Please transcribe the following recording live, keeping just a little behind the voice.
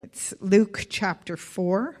It's Luke chapter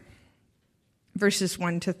 4, verses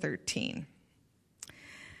 1 to 13.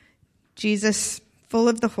 Jesus, full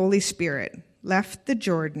of the Holy Spirit, left the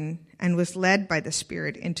Jordan and was led by the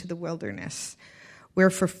Spirit into the wilderness, where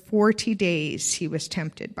for 40 days he was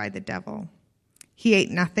tempted by the devil. He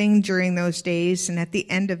ate nothing during those days, and at the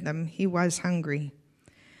end of them he was hungry.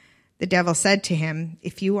 The devil said to him,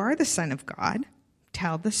 "If you are the Son of God,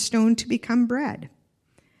 tell the stone to become bread."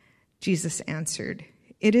 Jesus answered,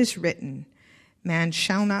 "It is written, man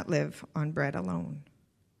shall not live on bread alone."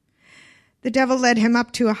 The devil led him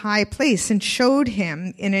up to a high place and showed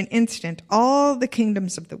him in an instant all the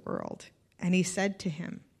kingdoms of the world. And he said to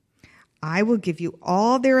him, "I will give you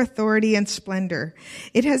all their authority and splendor.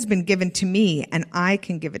 It has been given to me, and I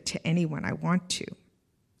can give it to anyone I want to.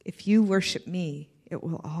 If you worship me, it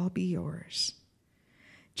will all be yours."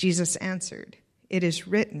 Jesus answered, "It is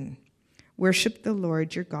written, worship the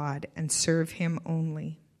Lord your God and serve him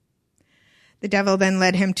only." The devil then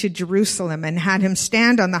led him to Jerusalem and had him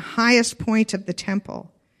stand on the highest point of the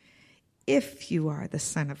temple. "If you are the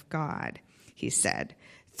Son of God," he said,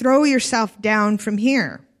 "throw yourself down from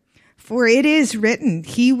here. For it is written,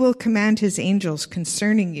 he will command his angels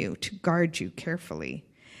concerning you to guard you carefully.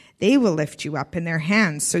 They will lift you up in their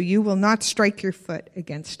hands so you will not strike your foot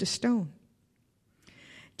against a stone."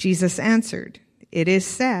 Jesus answered, "It is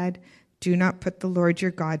said, do not put the Lord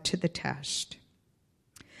your God to the test."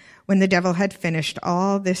 When the devil had finished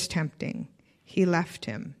all this tempting, he left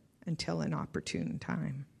him until an opportune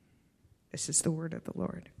time. This is the word of the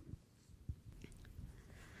Lord.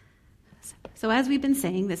 So as we've been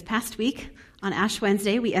saying, this past week on Ash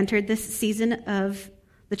Wednesday, we entered this season of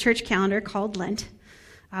the church calendar called Lent.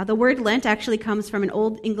 The word Lent actually comes from an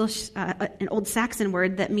old Saxon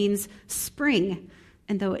word that means spring.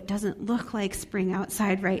 And though it doesn't look like spring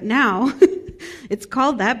outside right now, it's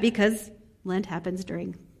called that because Lent happens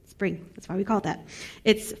during spring. That's why we call it that.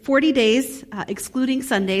 It's 40 days, excluding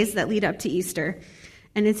Sundays, that lead up to Easter.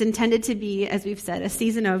 And it's intended to be, as we've said, a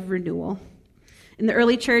season of renewal. In the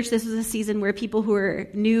early church, this was a season where people who were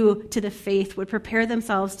new to the faith would prepare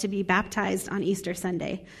themselves to be baptized on Easter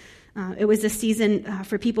Sunday. It was a season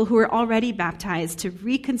for people who were already baptized to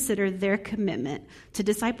reconsider their commitment to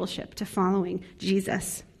discipleship, to following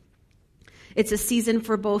Jesus. It's a season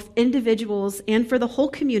for both individuals and for the whole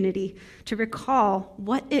community to recall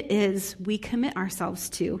what it is we commit ourselves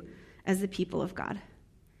to as the people of God.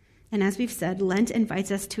 And as we've said, Lent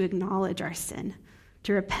invites us to acknowledge our sin,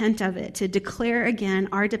 to repent of it, to declare again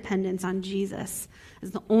our dependence on Jesus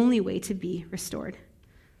as the only way to be restored.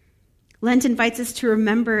 Lent invites us to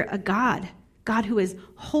remember a God who is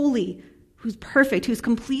holy, who's perfect, who's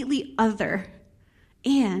completely other,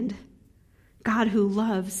 and God who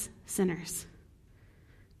loves sinners.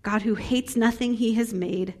 God who hates nothing he has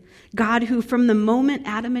made. God who, from the moment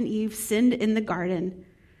Adam and Eve sinned in the garden,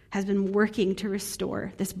 has been working to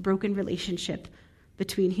restore this broken relationship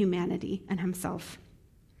between humanity and himself.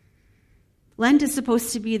 Lent is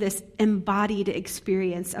supposed to be this embodied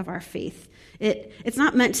experience of our faith. It's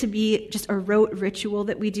not meant to be just a rote ritual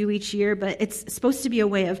that we do each year, but it's supposed to be a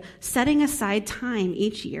way of setting aside time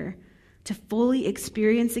each year to fully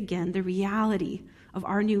experience again the reality of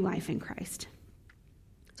our new life in Christ.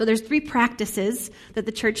 So there's 3 practices that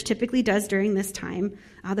the church typically does during this time.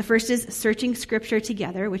 The first is searching Scripture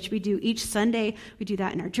together, which we do each Sunday. We do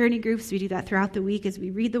that in our journey groups. We do that throughout the week as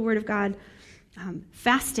we read the Word of God.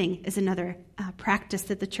 Fasting is another practice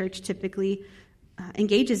that the church typically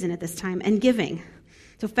engages in at this time, and giving.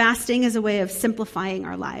 So fasting is a way of simplifying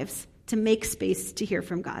our lives to make space to hear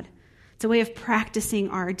from God. It's a way of practicing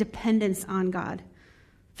our dependence on God.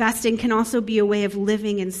 Fasting can also be a way of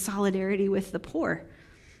living in solidarity with the poor,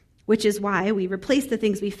 which is why we replace the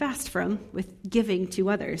things we fast from with giving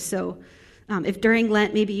to others. So if during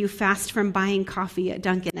Lent maybe you fast from buying coffee at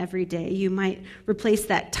Dunkin' every day, you might replace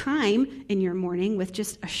that time in your morning with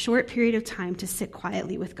just a short period of time to sit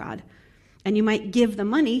quietly with God. And you might give the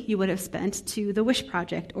money you would have spent to the Wish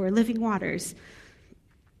Project or Living Waters.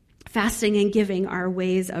 Fasting and giving are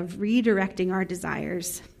ways of redirecting our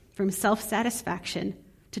desires from self-satisfaction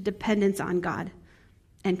to dependence on God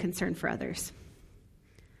and concern for others.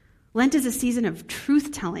 Lent is a season of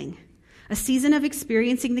truth-telling, a season of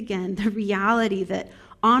experiencing again the reality that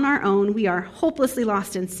on our own we are hopelessly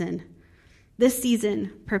lost in sin. This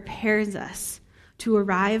season prepares us to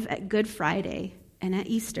arrive at Good Friday and at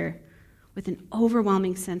Easter with an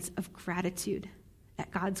overwhelming sense of gratitude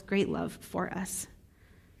at God's great love for us.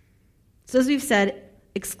 So as we've said,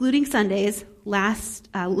 excluding Sundays, Lent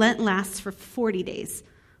lasts for 40 days.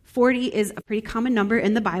 40 is a pretty common number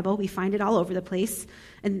in the Bible. We find it all over the place.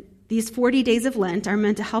 And these 40 days of Lent are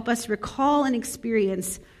meant to help us recall and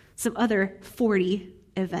experience some other 40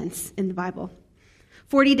 events in the Bible.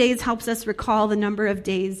 40 days helps us recall the number of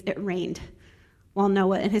days it rained while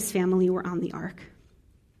Noah and his family were on the ark.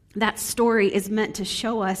 That story is meant to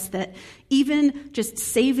show us that even just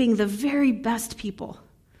saving the very best people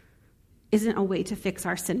isn't a way to fix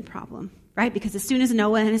our sin problem, right? Because as soon as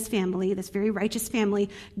Noah and his family, this very righteous family,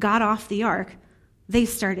 got off the ark, they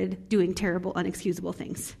started doing terrible, unexcusable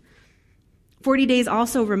things. 40 days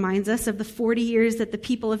also reminds us of the 40 years that the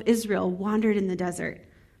people of Israel wandered in the desert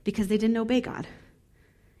because they didn't obey God.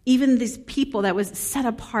 Even this people that was set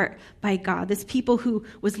apart by God, this people who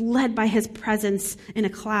was led by his presence in a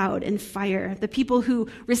cloud and fire, the people who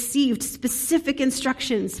received specific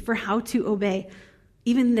instructions for how to obey,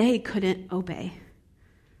 even they couldn't obey.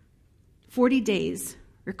 40 days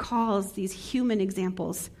recalls these human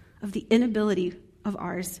examples of the inability of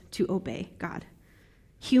ours to obey God.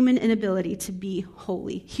 Human inability to be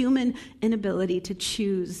holy. Human inability to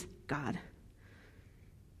choose God.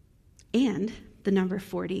 And the number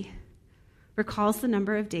 40 recalls the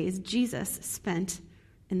number of days Jesus spent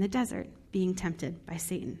in the desert being tempted by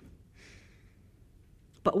Satan.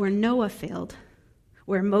 But where Noah failed,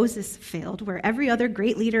 where Moses failed, where every other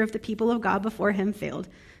great leader of the people of God before him failed,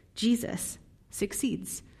 Jesus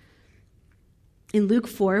succeeds. In Luke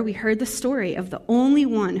 4, we heard the story of the only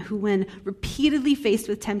one who, when repeatedly faced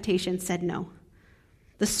with temptation, said no.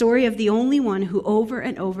 The story of the only one who over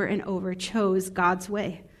and over and over chose God's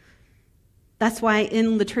way. That's why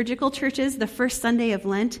in liturgical churches, the first Sunday of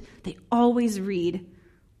Lent, they always read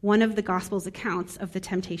one of the Gospel's accounts of the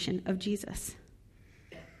temptation of Jesus.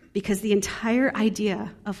 Because the entire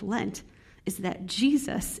idea of Lent is that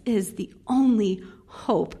Jesus is the only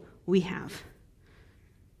hope we have.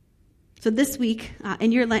 So this week,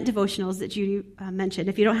 in your Lent devotionals that Judy mentioned,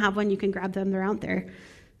 if you don't have one, you can grab them. They're out there.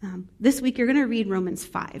 This week, you're going to read Romans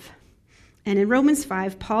 5. And in Romans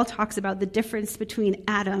 5, Paul talks about the difference between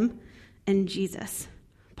Adam and Jesus.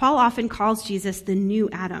 Paul often calls Jesus the new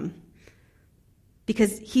Adam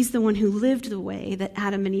because he's the one who lived the way that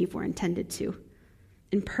Adam and Eve were intended to,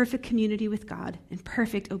 in perfect community with God, in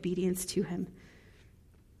perfect obedience to him.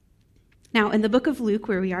 Now, in the book of Luke,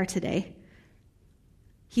 where we are today,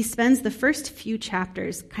 he spends the first few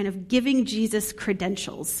chapters kind of giving Jesus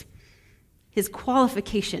credentials, his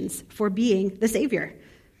qualifications for being the Savior.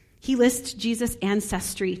 He lists Jesus'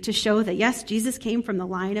 ancestry to show that, yes, Jesus came from the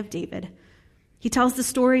line of David. He tells the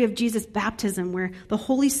story of Jesus' baptism, where the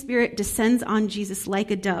Holy Spirit descends on Jesus like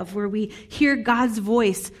a dove, where we hear God's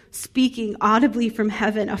voice speaking audibly from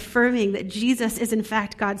heaven, affirming that Jesus is in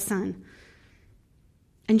fact God's Son.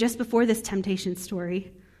 And just before this temptation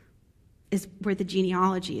story is where the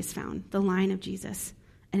genealogy is found, the line of Jesus.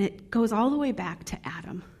 And it goes all the way back to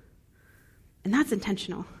Adam. And that's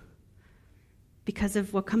intentional because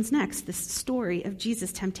of what comes next, this story of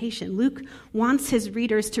Jesus' temptation. Luke wants his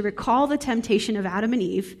readers to recall the temptation of Adam and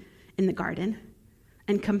Eve in the garden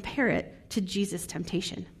and compare it to Jesus'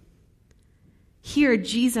 temptation. Here,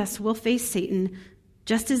 Jesus will face Satan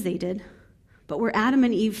just as they did, but where Adam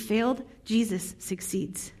and Eve failed, Jesus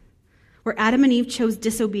succeeds. Where Adam and Eve chose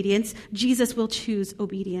disobedience, Jesus will choose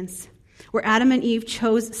obedience. Where Adam and Eve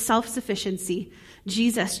chose self-sufficiency,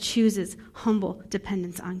 Jesus chooses humble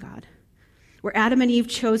dependence on God. Where Adam and Eve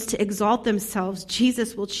chose to exalt themselves,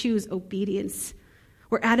 Jesus will choose obedience.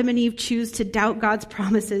 Where Adam and Eve choose to doubt God's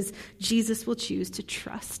promises, Jesus will choose to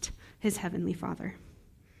trust his heavenly Father.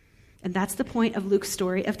 And that's the point of Luke's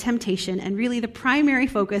story of temptation, and really the primary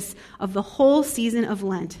focus of the whole season of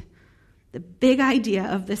Lent. The big idea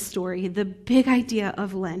of this story, the big idea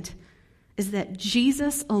of Lent, is that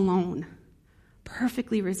Jesus alone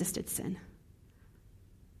perfectly resisted sin.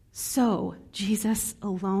 So Jesus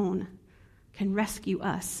alone can rescue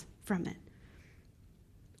us from it.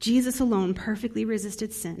 Jesus alone perfectly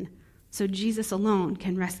resisted sin, so Jesus alone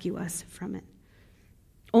can rescue us from it.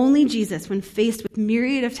 Only Jesus, when faced with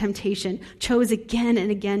myriad of temptation, chose again and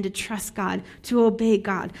again to trust God, to obey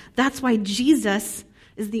God. That's why Jesus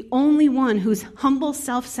is the only one whose humble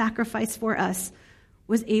self-sacrifice for us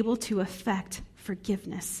was able to effect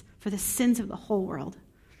forgiveness for the sins of the whole world.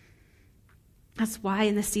 That's why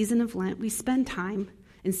in the season of Lent, we spend time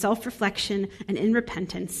in self-reflection and in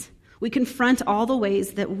repentance. We confront all the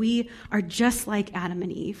ways that we are just like Adam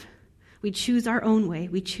and Eve. We choose our own way.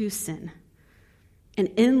 We choose sin. And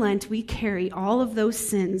in Lent, we carry all of those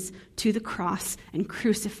sins to the cross and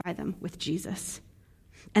crucify them with Jesus.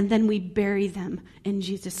 And then we bury them in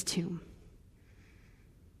Jesus' tomb.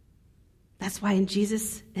 That's why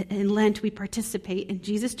in Lent, we participate in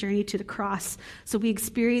Jesus' journey to the cross. So we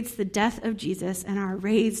experience the death of Jesus and are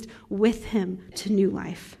raised with him to new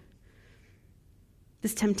life.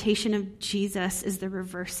 This temptation of Jesus is the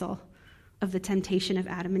reversal of the temptation of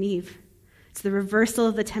Adam and Eve. It's the reversal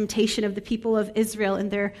of the temptation of the people of Israel in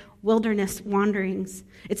their wilderness wanderings.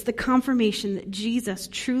 It's the confirmation that Jesus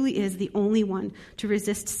truly is the only one to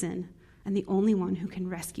resist sin and the only one who can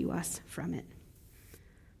rescue us from it.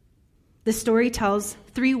 The story tells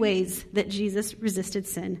 3 ways that Jesus resisted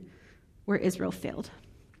sin where Israel failed.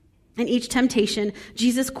 In each temptation,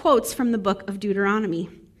 Jesus quotes from the book of Deuteronomy.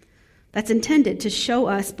 That's intended to show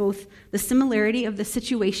us both the similarity of the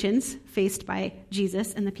situations faced by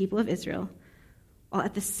Jesus and the people of Israel, while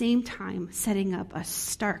at the same time setting up a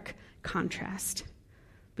stark contrast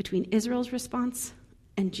between Israel's response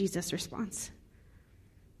and Jesus' response.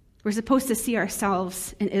 We're supposed to see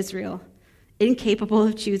ourselves in Israel, incapable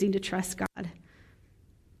of choosing to trust God.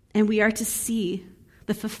 And we are to see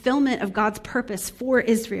the fulfillment of God's purpose for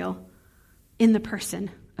Israel in the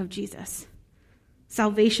person of Jesus.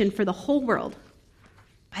 Salvation for the whole world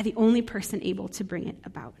by the only person able to bring it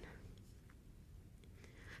about.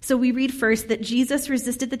 So we read first that Jesus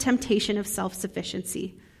resisted the temptation of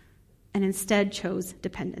self-sufficiency and instead chose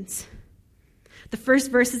dependence. The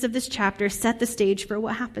first verses of this chapter set the stage for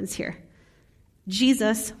what happens here.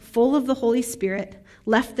 Jesus, full of the Holy Spirit,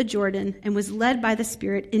 left the Jordan and was led by the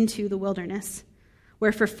Spirit into the wilderness,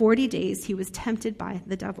 where for 40 days he was tempted by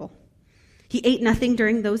the devil. He ate nothing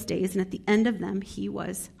during those days, and at the end of them, he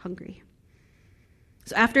was hungry.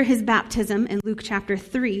 So after his baptism in Luke chapter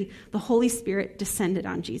 3, the Holy Spirit descended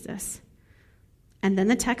on Jesus. And then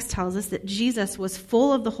the text tells us that Jesus was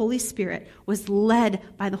full of the Holy Spirit, was led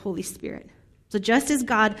by the Holy Spirit. So just as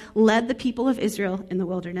God led the people of Israel in the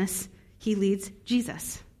wilderness, he leads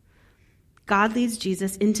Jesus. God leads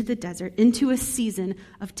Jesus into the desert, into a season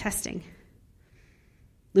of testing.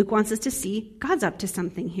 Luke wants us to see God's up to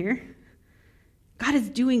something here. God is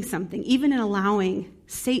doing something, even in allowing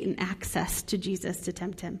Satan access to Jesus to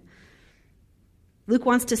tempt him. Luke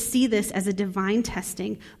wants to see this as a divine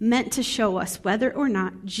testing meant to show us whether or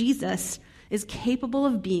not Jesus is capable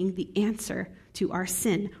of being the answer to our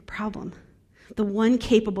sin problem, the one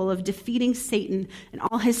capable of defeating Satan and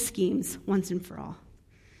all his schemes once and for all.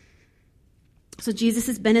 So Jesus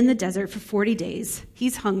has been in the desert for 40 days.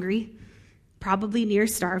 He's hungry, probably near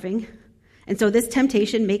starving. And so this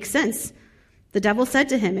temptation makes sense. The devil said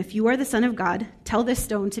to him, "If you are the Son of God, tell this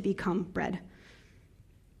stone to become bread."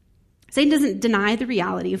 Satan doesn't deny the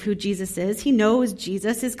reality of who Jesus is. He knows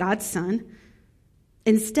Jesus is God's son.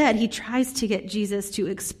 Instead, he tries to get Jesus to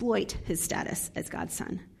exploit his status as God's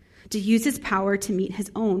son, to use his power to meet his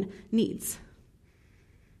own needs.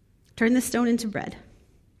 Turn the stone into bread.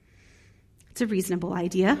 It's a reasonable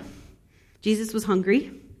idea. Jesus was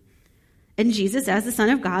hungry. And Jesus, as the Son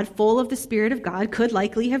of God, full of the Spirit of God, could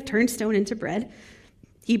likely have turned stone into bread.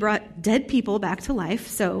 He brought dead people back to life,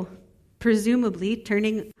 so presumably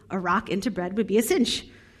turning a rock into bread would be a cinch.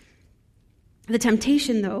 The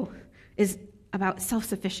temptation, though, is about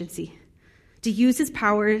self-sufficiency, to use his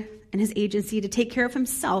power and his agency to take care of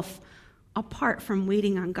himself apart from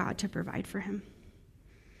waiting on God to provide for him.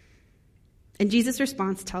 And Jesus'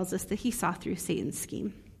 response tells us that he saw through Satan's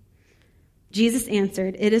scheme. Jesus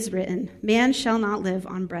answered, "It is written, man shall not live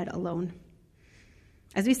on bread alone."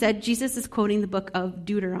 As we said, Jesus is quoting the book of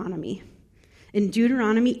Deuteronomy. In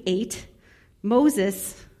Deuteronomy 8,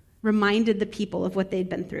 Moses reminded the people of what they'd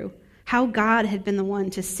been through, how God had been the one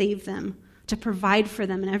to save them, to provide for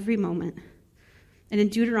them in every moment. And in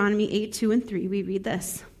Deuteronomy 8, 2 and 3, we read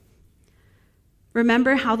this.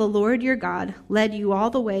 "Remember how the Lord your God led you all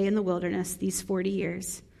the way in the wilderness these 40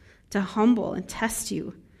 years, to humble and test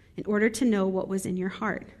you, in order to know what was in your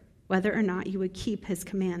heart, whether or not you would keep his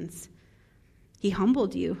commands. He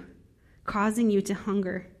humbled you, causing you to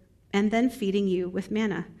hunger, and then feeding you with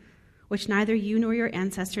manna, which neither you nor your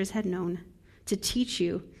ancestors had known, to teach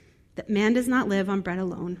you that man does not live on bread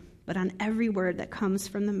alone, but on every word that comes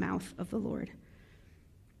from the mouth of the Lord."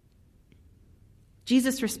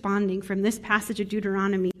 Jesus responding from this passage of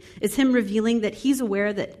Deuteronomy is him revealing that he's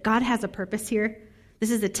aware that God has a purpose here.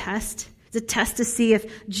 This is a test. It's a test to see if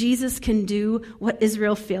Jesus can do what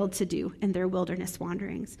Israel failed to do in their wilderness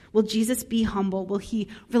wanderings. Will Jesus be humble? Will he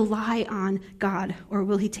rely on God? Or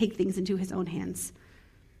will he take things into his own hands?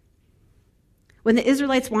 When the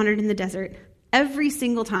Israelites wandered in the desert, every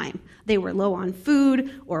single time they were low on food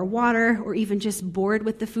or water or even just bored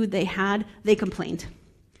with the food they had, they complained.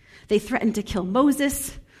 They threatened to kill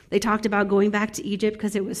Moses. They talked about going back to Egypt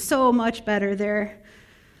because it was so much better there.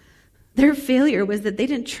 Their failure was that they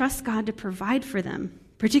didn't trust God to provide for them,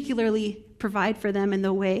 particularly provide for them in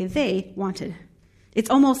the way they wanted. It's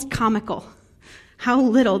almost comical how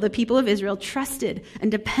little the people of Israel trusted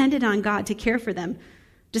and depended on God to care for them,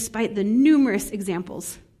 despite the numerous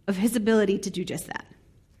examples of his ability to do just that.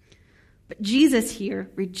 But Jesus here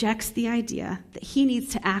rejects the idea that he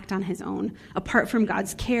needs to act on his own apart from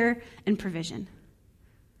God's care and provision.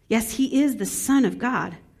 Yes, he is the Son of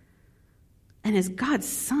God. And as God's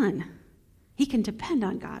Son, he can depend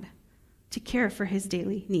on God to care for his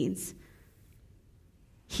daily needs.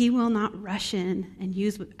 He will not rush in and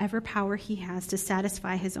use whatever power he has to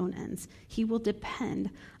satisfy his own ends. He will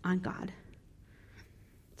depend on God.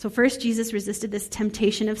 So first, Jesus resisted this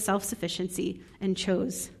temptation of self-sufficiency and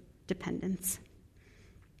chose dependence.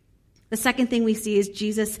 The second thing we see is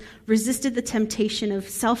Jesus resisted the temptation of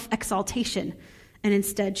self-exaltation and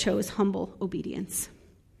instead chose humble obedience.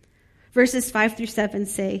 Verses 5-7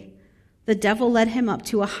 say, "The devil led him up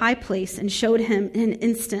to a high place and showed him in an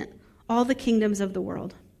instant all the kingdoms of the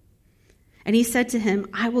world. And he said to him,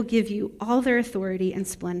 'I will give you all their authority and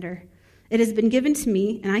splendor. It has been given to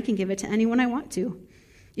me, and I can give it to anyone I want to.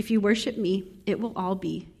 If you worship me, it will all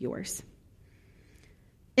be yours.'"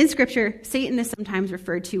 In Scripture, Satan is sometimes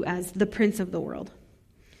referred to as the prince of the world.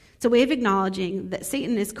 It's a way of acknowledging that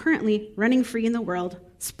Satan is currently running free in the world,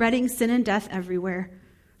 spreading sin and death everywhere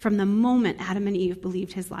from the moment Adam and Eve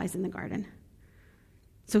believed his lies in the garden.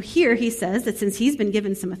 So here he says that since he's been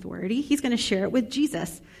given some authority, he's going to share it with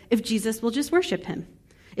Jesus if Jesus will just worship him.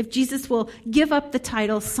 If Jesus will give up the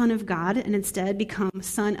title Son of God and instead become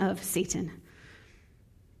son of Satan.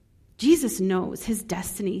 Jesus knows his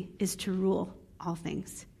destiny is to rule all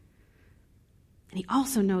things. And he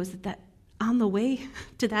also knows that on the way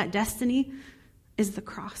to that destiny is the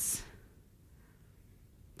cross,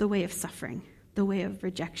 the way of suffering, the way of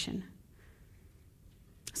rejection.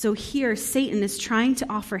 So here, Satan is trying to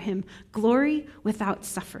offer him glory without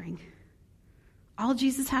suffering. All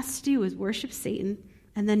Jesus has to do is worship Satan,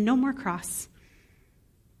 and then no more cross,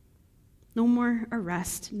 no more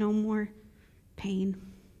arrest, no more pain.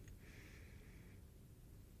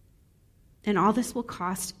 And all this will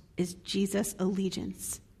cost is Jesus'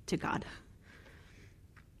 allegiance to God,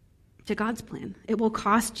 to God's plan. It will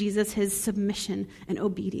cost Jesus his submission and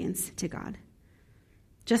obedience to God.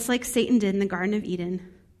 Just like Satan did in the Garden of Eden,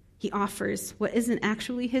 he offers what isn't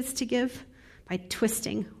actually his to give by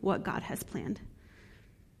twisting what God has planned.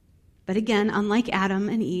 But again, unlike Adam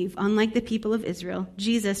and Eve, unlike the people of Israel,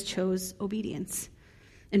 Jesus chose obedience.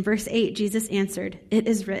 In verse 8, Jesus answered, "It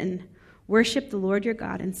is written, worship the Lord your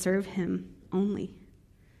God and serve him only."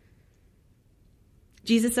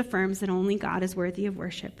 Jesus affirms that only God is worthy of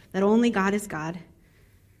worship, that only God is God.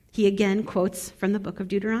 He again quotes from the book of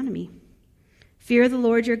Deuteronomy. "Fear the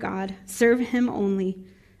Lord your God, serve him only,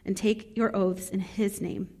 and take your oaths in his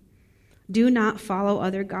name. Do not follow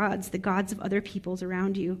other gods, the gods of other peoples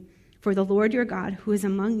around you. For the Lord your God, who is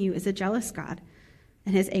among you, is a jealous God,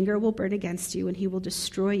 and his anger will burn against you, and he will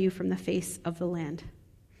destroy you from the face of the land."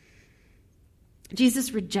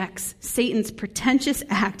 Jesus rejects Satan's pretentious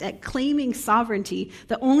act at claiming sovereignty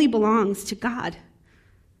that only belongs to God.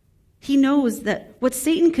 He knows that what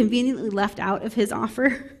Satan conveniently left out of his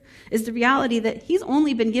offer is the reality that he's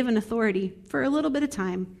only been given authority for a little bit of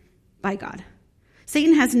time by God.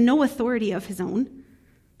 Satan has no authority of his own.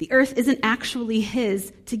 The earth isn't actually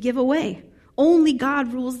his to give away. Only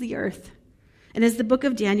God rules the earth. And as the book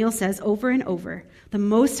of Daniel says over and over, the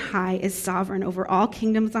Most High is sovereign over all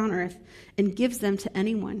kingdoms on earth and gives them to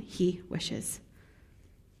anyone he wishes.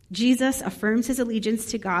 Jesus affirms his allegiance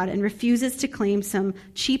to God and refuses to claim some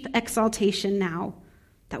cheap exaltation now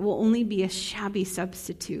that will only be a shabby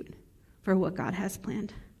substitute for what God has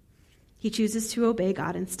planned. He chooses to obey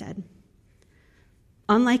God instead.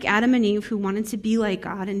 Unlike Adam and Eve, who wanted to be like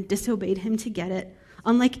God and disobeyed him to get it,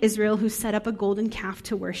 unlike Israel, who set up a golden calf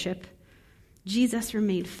to worship, Jesus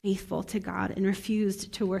remained faithful to God and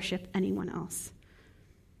refused to worship anyone else.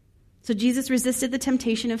 So Jesus resisted the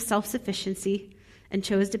temptation of self-sufficiency and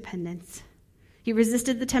chose dependence. He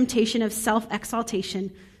resisted the temptation of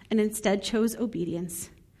self-exaltation and instead chose obedience.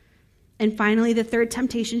 And finally, the third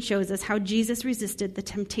temptation shows us how Jesus resisted the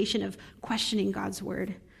temptation of questioning God's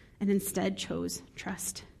word and instead chose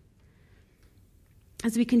trust.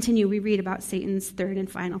 As we continue, we read about Satan's third and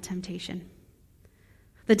final temptation.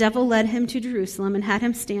 "The devil led him to Jerusalem and had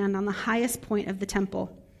him stand on the highest point of the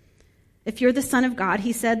temple. 'If you're the Son of God,'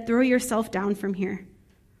 he said, 'throw yourself down from here.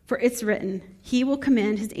 For it's written, he will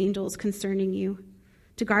command his angels concerning you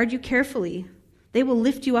to guard you carefully. They will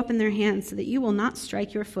lift you up in their hands so that you will not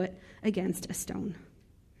strike your foot against a stone.'"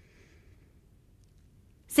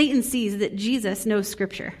 Satan sees that Jesus knows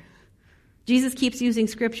Scripture. Jesus keeps using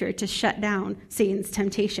Scripture to shut down Satan's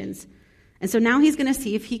temptations. And so now he's going to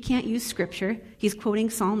see if he can't use Scripture, he's quoting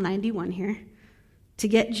Psalm 91 here, to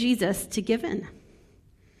get Jesus to give in.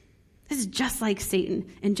 This is just like Satan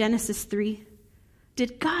in Genesis 3.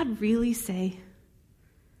 Did God really say?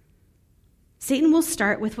 Satan will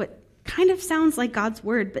start with what kind of sounds like God's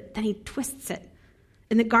word, but then he twists it.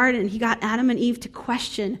 In the garden, he got Adam and Eve to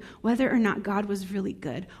question whether or not God was really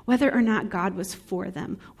good, whether or not God was for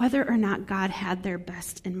them, whether or not God had their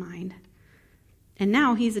best in mind. And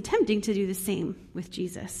now he's attempting to do the same with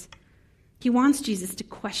Jesus. He wants Jesus to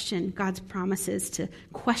question God's promises, to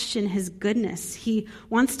question his goodness. He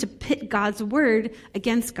wants to pit God's word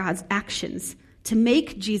against God's actions, to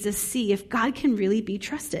make Jesus see if God can really be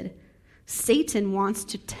trusted. Satan wants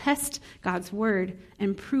to test God's word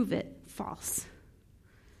and prove it false.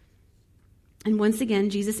 And once again,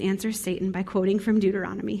 Jesus answers Satan by quoting from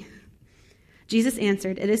Deuteronomy. Jesus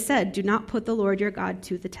answered, "It is said, 'Do not put the Lord your God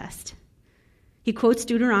to the test.'" He quotes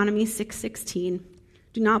Deuteronomy 6:16,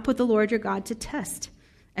 "Do not put the Lord your God to test,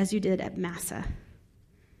 as you did at Massah."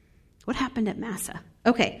 What happened at Massah?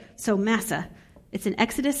 Okay, so Massah, it's in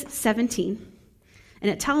Exodus 17,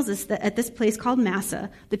 and it tells us that at this place called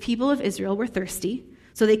Massah, the people of Israel were thirsty,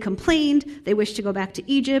 so they complained, they wished to go back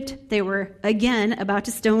to Egypt, they were again about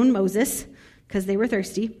to stone Moses, because they were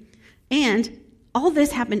thirsty, and all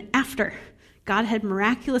this happened after God had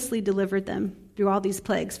miraculously delivered them through all these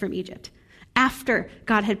plagues from Egypt. After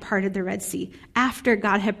God had parted the Red Sea, after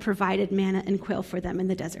God had provided manna and quail for them in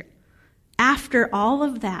the desert. After all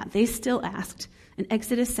of that, they still asked in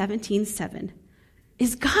Exodus 17:7,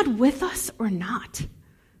 "Is God with us or not?"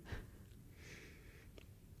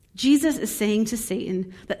 Jesus is saying to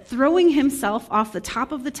Satan that throwing himself off the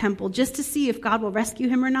top of the temple just to see if God will rescue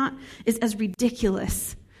him or not is as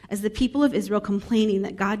ridiculous as the people of Israel complaining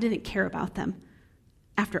that God didn't care about them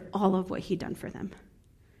after all of what he'd done for them.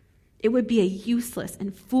 It would be a useless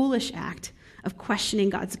and foolish act of questioning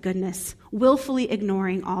God's goodness, willfully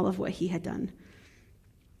ignoring all of what he had done.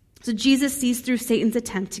 So Jesus sees through Satan's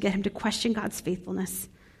attempt to get him to question God's faithfulness.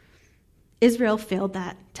 Israel failed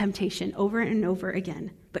that temptation over and over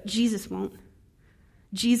again, but Jesus won't.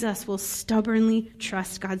 Jesus will stubbornly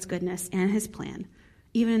trust God's goodness and his plan,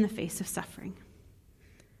 even in the face of suffering.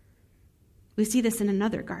 We see this in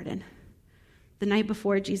another garden. The night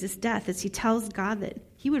before Jesus' death, as he tells God that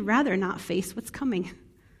he would rather not face what's coming.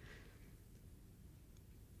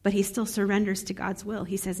 But he still surrenders to God's will.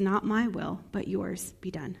 He says, "Not my will, but yours be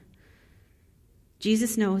done."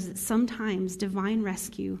 Jesus knows that sometimes divine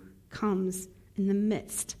rescue comes in the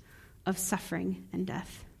midst of suffering and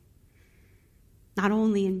death, not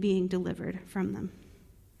only in being delivered from them.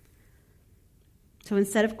 So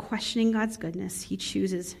instead of questioning God's goodness, he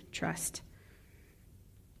chooses trust.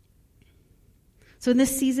 So in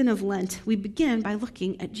this season of Lent, we begin by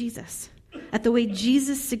looking at Jesus, at the way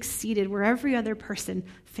Jesus succeeded where every other person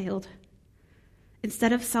failed.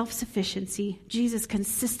 Instead of self-sufficiency, Jesus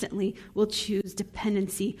consistently will choose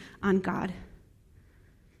dependency on God.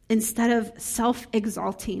 Instead of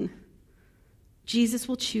self-exalting, Jesus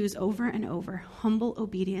will choose over and over humble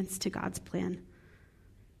obedience to God's plan.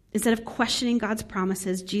 Instead of questioning God's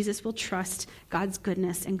promises, Jesus will trust God's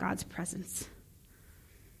goodness and God's presence.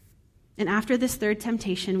 And after this third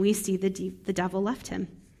temptation, we see the devil left him.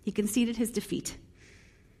 He conceded his defeat.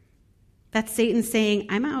 That's Satan saying,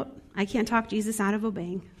 "I'm out. I can't talk Jesus out of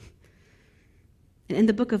obeying." And in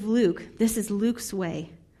the book of Luke, this is Luke's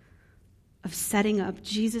way of setting up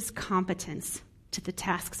Jesus' competence to the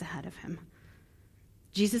tasks ahead of him.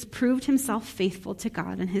 Jesus proved himself faithful to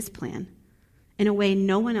God and his plan in a way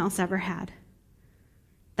no one else ever had.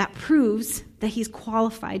 That proves that he's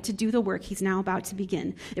qualified to do the work he's now about to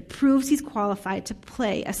begin. It proves he's qualified to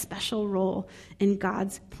play a special role in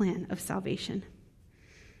God's plan of salvation.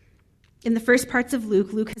 In the first parts of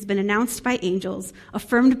Luke, Luke has been announced by angels,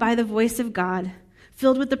 affirmed by the voice of God,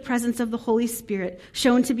 filled with the presence of the Holy Spirit,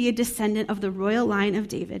 shown to be a descendant of the royal line of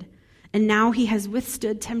David. And now he has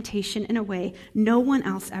withstood temptation in a way no one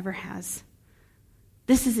else ever has.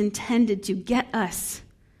 This is intended to get us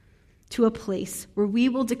to a place where we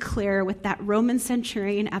will declare with that Roman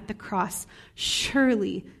centurion at the cross,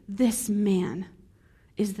 "Surely this man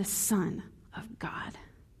is the Son of God."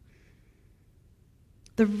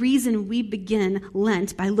 The reason we begin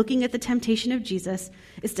Lent by looking at the temptation of Jesus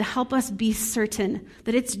is to help us be certain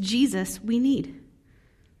that it's Jesus we need.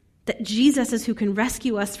 That Jesus is who can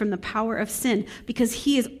rescue us from the power of sin, because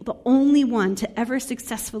he is the only one to ever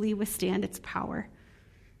successfully withstand its power.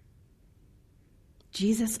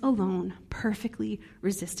 Jesus alone perfectly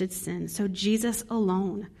resisted sin, so Jesus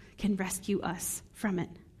alone can rescue us from it.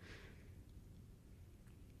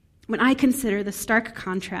 When I consider the stark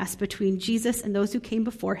contrast between Jesus and those who came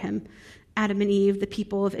before him, Adam and Eve, the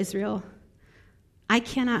people of Israel, I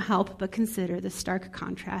cannot help but consider the stark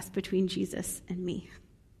contrast between Jesus and me.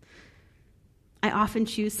 I often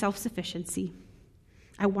choose self-sufficiency.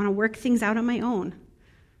 I want to work things out on my own.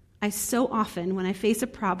 I so often, when I face a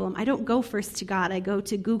problem, I don't go first to God. I go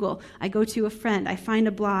to Google. I go to a friend. I find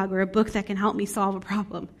a blog or a book that can help me solve a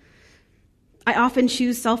problem. I often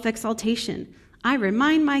choose self-exaltation. I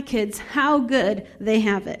remind my kids how good they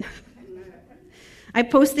have it. I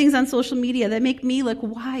post things on social media that make me look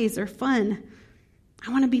wise or fun.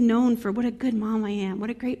 I want to be known for what a good mom I am, what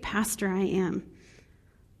a great pastor I am.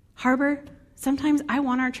 Harbor, sometimes I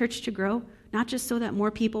want our church to grow, not just so that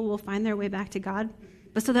more people will find their way back to God,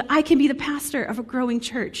 but so that I can be the pastor of a growing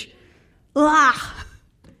church.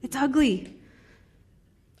 It's ugly.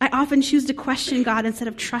 I often choose to question God instead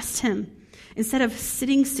of trust him, instead of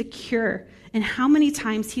sitting secure in how many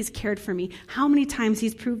times he's cared for me, how many times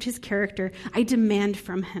he's proved his character. I demand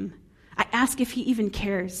from him. I ask if he even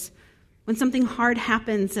cares. When something hard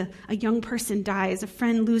happens, a young person dies, a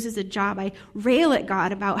friend loses a job, I rail at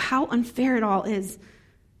God about how unfair it all is,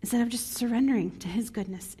 instead of just surrendering to his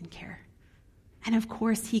goodness and care. And of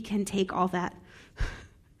course, he can take all that.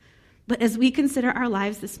 But as we consider our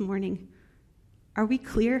lives this morning, are we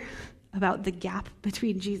clear about the gap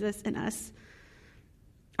between Jesus and us?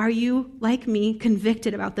 Are you, like me,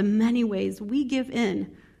 convicted about the many ways we give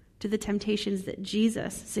in to the temptations that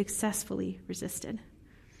Jesus successfully resisted?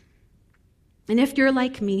 And if you're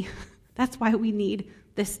like me, that's why we need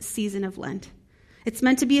this season of Lent. It's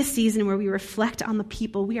meant to be a season where we reflect on the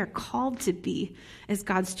people we are called to be as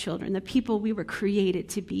God's children, the people we were created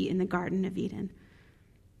to be in the Garden of Eden,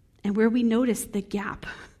 and where we notice the gap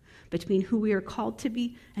between who we are called to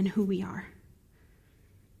be and who we are.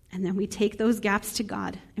 And then we take those gaps to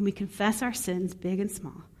God and we confess our sins, big and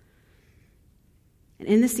small. And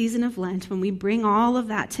in the season of Lent, when we bring all of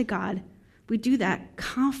that to God, we do that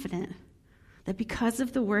confident that because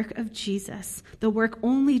of the work of Jesus, the work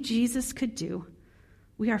only Jesus could do,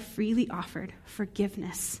 we are freely offered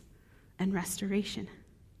forgiveness and restoration.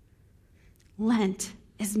 Lent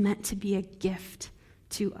is meant to be a gift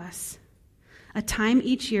to us, a time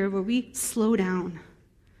each year where we slow down,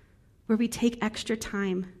 where we take extra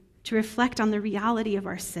time to reflect on the reality of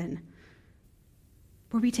our sin,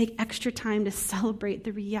 where we take extra time to celebrate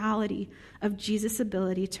the reality of Jesus'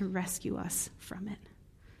 ability to rescue us from it.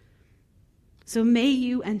 So may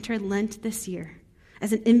you enter Lent this year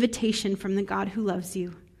as an invitation from the God who loves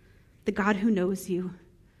you, the God who knows you,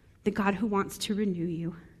 the God who wants to renew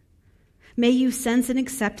you. May you sense and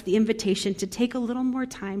accept the invitation to take a little more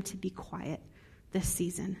time to be quiet this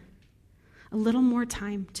season, a little more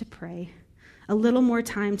time to pray, a little more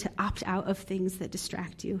time to opt out of things that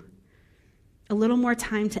distract you, a little more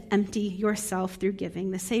time to empty yourself through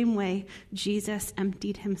giving, the same way Jesus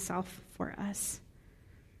emptied himself for us.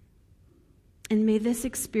 And may this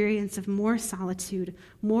experience of more solitude,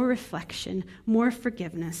 more reflection, more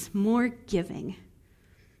forgiveness, more giving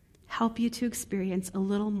help you to experience a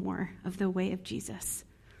little more of the way of Jesus,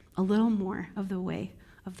 a little more of the way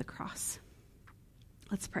of the cross.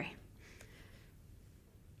 Let's pray.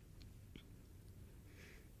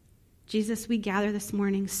 Jesus, we gather this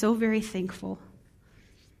morning so very thankful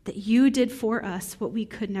that you did for us what we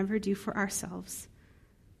could never do for ourselves,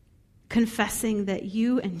 confessing that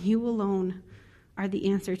you and you alone are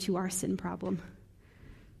the answer to our sin problem.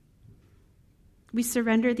 We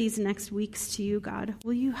surrender these next weeks to you, God.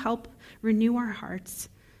 Will you help renew our hearts?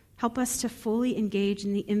 Help us to fully engage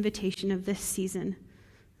in the invitation of this season,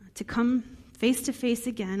 to come face to face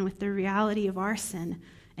again with the reality of our sin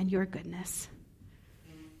and your goodness.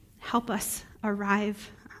 Help us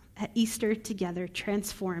arrive at Easter together,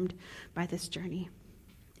 transformed by this journey.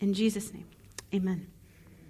 In Jesus' name, amen.